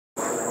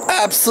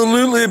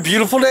Absolutely a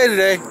beautiful day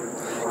today.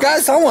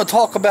 Guys, I want to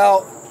talk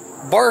about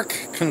bark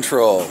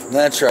control.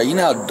 That's right. You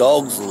know how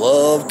dogs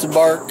love to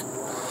bark?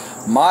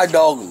 My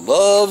dog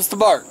loves to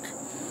bark.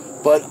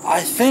 But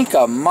I think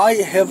I might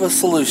have a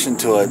solution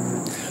to it.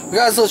 Well,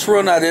 guys, let's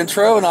run that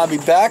intro and I'll be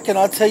back and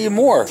I'll tell you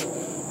more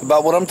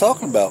about what I'm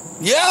talking about.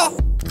 Yeah!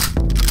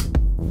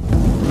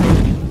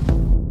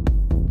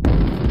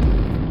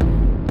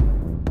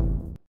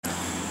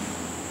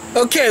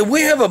 Okay,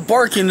 we have a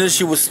barking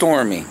issue with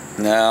Stormy.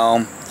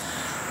 Now,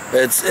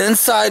 it's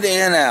inside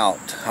and out.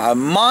 I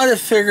might have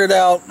figured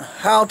out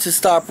how to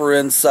stop her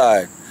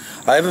inside.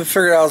 I haven't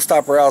figured out how to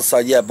stop her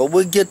outside yet, but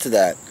we'll get to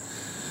that.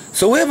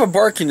 So we have a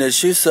barking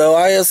issue, so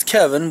I asked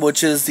Kevin,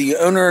 which is the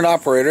owner and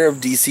operator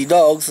of DC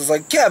Dogs. I was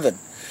like, Kevin,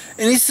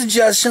 any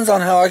suggestions on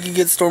how I can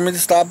get Stormy to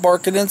stop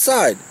barking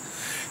inside?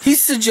 He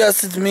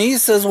suggested to me, he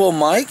says, well,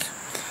 Mike,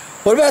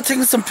 what about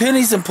taking some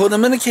pennies and putting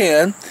them in a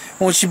can, and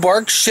when she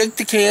barks, shake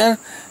the can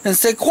and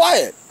say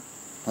quiet?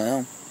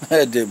 Well,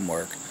 that didn't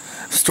work.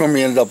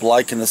 Stormy ended up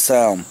liking the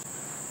sound.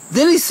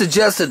 Then he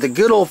suggested the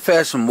good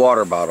old-fashioned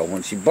water bottle.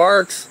 When she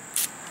barks,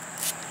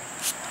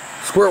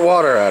 squirt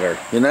water at her,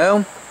 you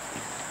know?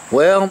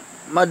 Well,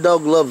 my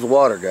dog loves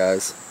water,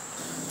 guys.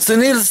 So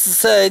needless to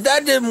say,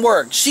 that didn't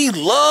work. She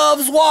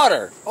loves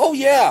water. Oh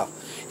yeah.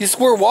 You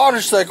squirt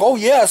water, she's like, oh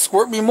yeah,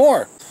 squirt me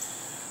more.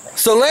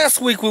 So last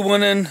week we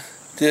went in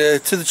to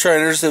the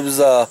trainers. It was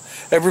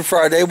every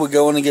Friday we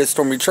go in and get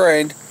Stormy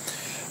trained.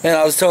 And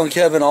I was telling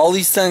Kevin all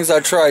these things I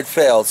tried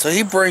failed. So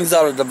he brings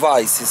out a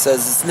device. He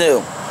says it's new.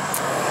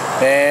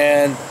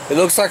 And it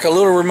looks like a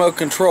little remote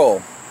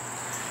control.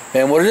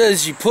 And what it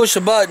is, you push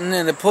a button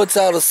and it puts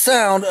out a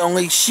sound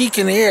only she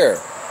can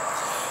hear.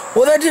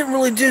 Well, that didn't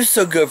really do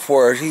so good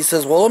for her. He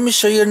says, well, let me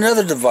show you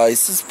another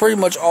device. It's pretty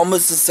much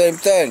almost the same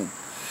thing.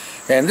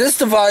 And this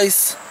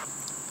device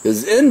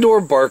is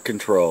indoor bark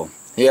control.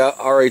 Yeah, I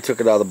already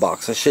took it out of the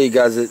box. I'll show you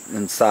guys it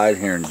inside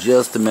here in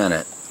just a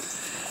minute.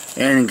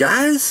 And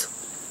guys,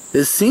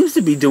 this seems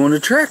to be doing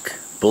a trick.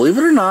 Believe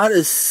it or not,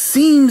 it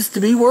seems to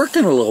be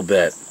working a little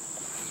bit.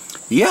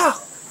 Yeah.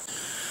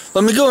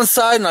 Let me go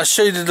inside and I'll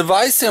show you the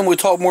device and we'll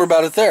talk more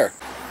about it there.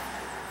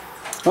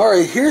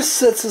 Alright, here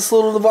sits this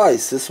little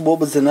device. This is what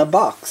was in that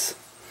box.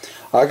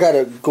 I got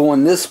it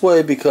going this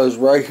way because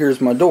right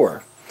here's my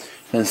door.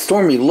 And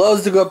Stormy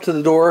loves to go up to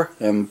the door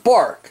and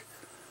bark.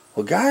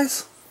 Well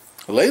guys,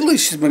 lately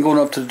she's been going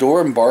up to the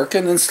door and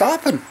barking and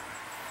stopping.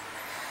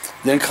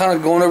 Then kind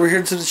of going over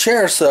here to the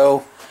chair,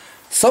 so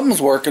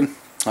something's working.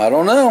 I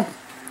don't know.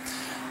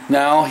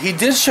 Now, he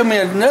did show me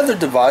another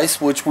device,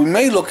 which we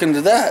may look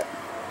into that.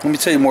 Let me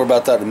tell you more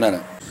about that in a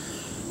minute.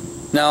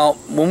 Now,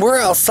 when we're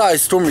outside,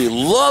 Stormy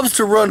loves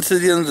to run to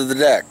the end of the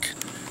deck.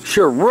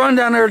 She'll run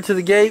down there to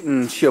the gate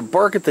and she'll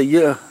bark at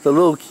the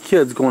little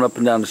kids going up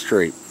and down the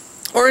street.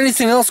 Or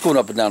anything else going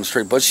up and down the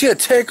street. But she'll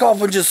take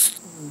off and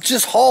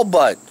just haul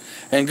butt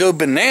and go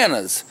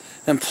bananas.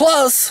 And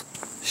plus,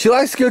 she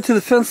likes to go to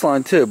the fence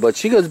line too, but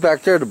she goes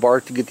back there to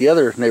bark to get the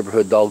other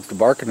neighborhood dogs to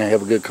bark and they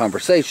have a good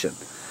conversation.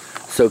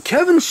 So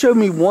Kevin showed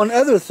me one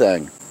other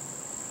thing.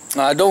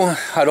 I don't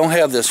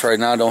have this right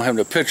now. I don't have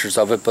no pictures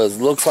of it, but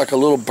it looks like a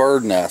little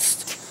bird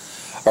nest.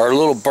 Or a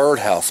little bird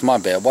house. My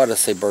bad. Why did I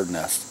say bird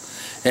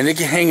nest? And it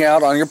can hang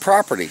out on your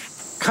property.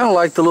 Kind of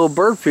like the little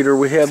bird feeder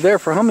we have there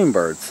for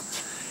hummingbirds.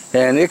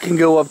 And it can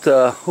go up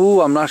to,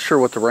 I'm not sure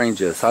what the range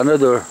is. I know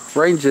the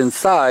range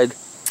inside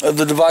of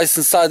the device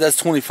inside, that's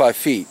 25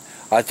 feet.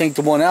 I think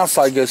the one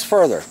outside goes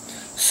further.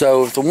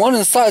 So if the one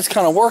inside is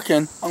kind of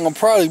working, I'm going to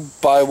probably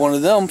buy one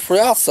of them for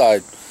the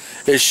outside.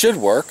 It should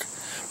work.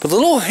 But the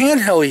little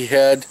handheld he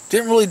had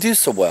didn't really do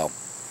so well.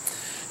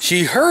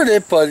 She heard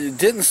it, but it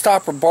didn't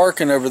stop her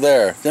barking over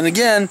there. Then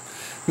again,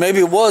 maybe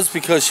it was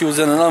because she was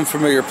in an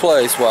unfamiliar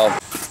place. Well,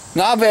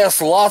 now I've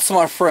asked lots of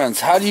my friends,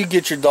 how do you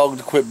get your dog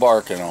to quit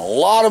barking? And a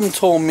lot of them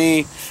told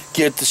me,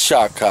 get the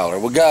shock collar.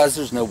 Well guys,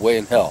 there's no way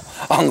in hell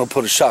I'm going to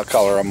put a shock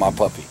collar on my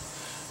puppy.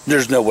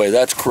 There's no way.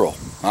 That's cruel.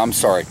 I'm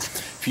sorry.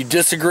 If you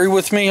disagree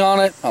with me on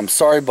it, I'm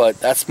sorry, but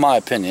that's my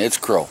opinion. It's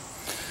cruel.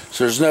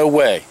 So there's no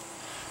way.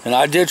 And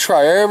I did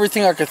try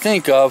everything I could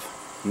think of,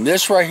 and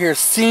this right here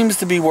seems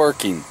to be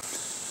working.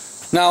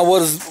 Now,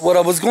 what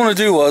I was going to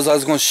do was I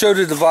was going to show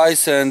the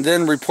device and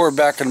then report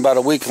back in about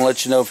a week and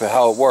let you know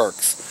how it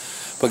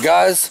works. But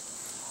guys,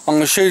 I'm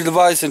going to show you the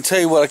device and tell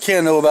you what I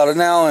can know about it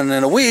now, and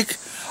in a week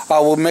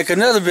I will make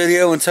another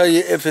video and tell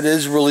you if it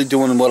is really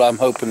doing what I'm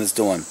hoping it's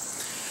doing.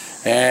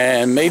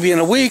 And maybe in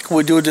a week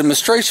we'll do a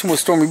demonstration with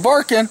Stormy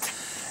barking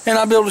and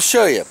I'll be able to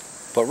show you.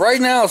 But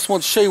right now I just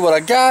want to show you what I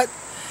got.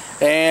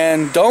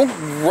 And don't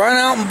run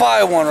out and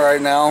buy one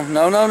right now.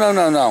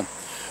 No.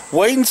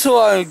 Wait until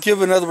I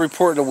give another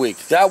report in a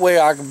week. That way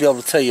I can be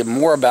able to tell you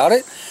more about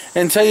it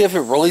and tell you if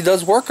it really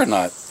does work or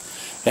not.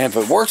 And if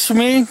it works for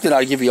me, then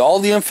I'll give you all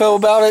the info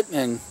about it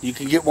and you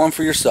can get one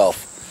for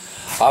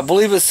yourself. I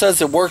believe it says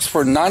it works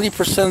for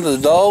 90% of the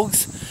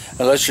dogs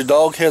unless your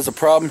dog has a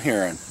problem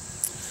hearing.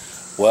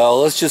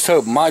 Well, let's just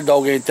hope my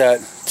dog ain't that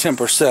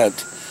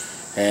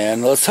 10%.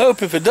 And let's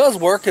hope if it does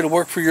work, it'll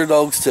work for your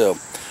dogs too.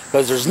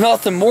 Because there's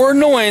nothing more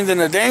annoying than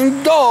a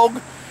dang dog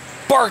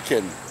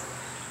barking.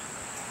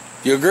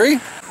 You agree?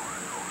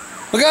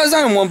 Well guys, I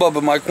am one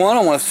BubbaMike YEAH.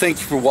 I want to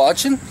thank you for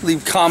watching.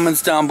 Leave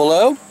comments down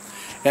below.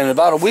 And in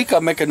about a week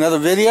I'll make another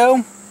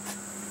video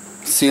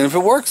seeing if it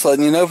works,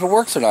 letting you know if it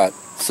works or not.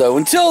 So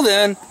until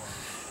then,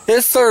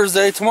 it's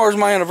Thursday, tomorrow's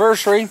my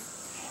anniversary,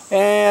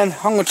 and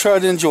I'm going to try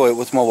to enjoy it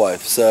with my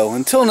wife. So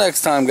until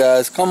next time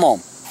guys, come on.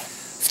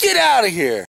 Let's get out of here.